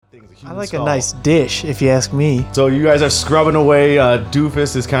I like a nice dish, if you ask me. So you guys are scrubbing away.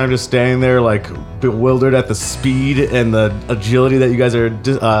 Doofus is kind of just standing there, like bewildered at the speed and the agility that you guys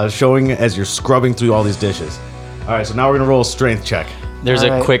are showing as you're scrubbing through all these dishes. All right, so now we're gonna roll a strength check. There's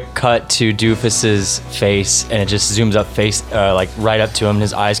a quick cut to Doofus's face, and it just zooms up like right up to him, and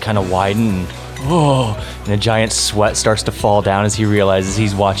his eyes kind of widen, and a giant sweat starts to fall down as he realizes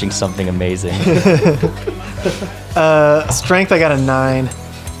he's watching something amazing. Strength, I got a 9.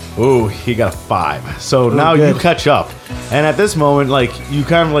 Ooh, he got a 5. So now good. you catch up, and at this moment, like you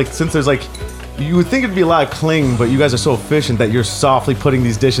kind of like since there's like. You would think it'd be a lot of cling, but you guys are so efficient that you're softly putting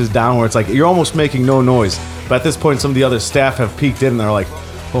these dishes down where it's like you're almost making no noise. But at this point, some of the other staff have peeked in and they're like,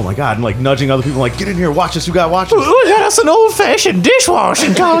 oh my god, and like nudging other people like, get in here, watch this, you gotta watch this. Look at us, an old-fashioned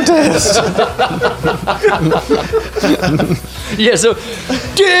dishwashing contest. Yeah, so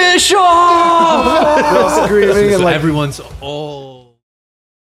dish off! They're all screaming and So like everyone's all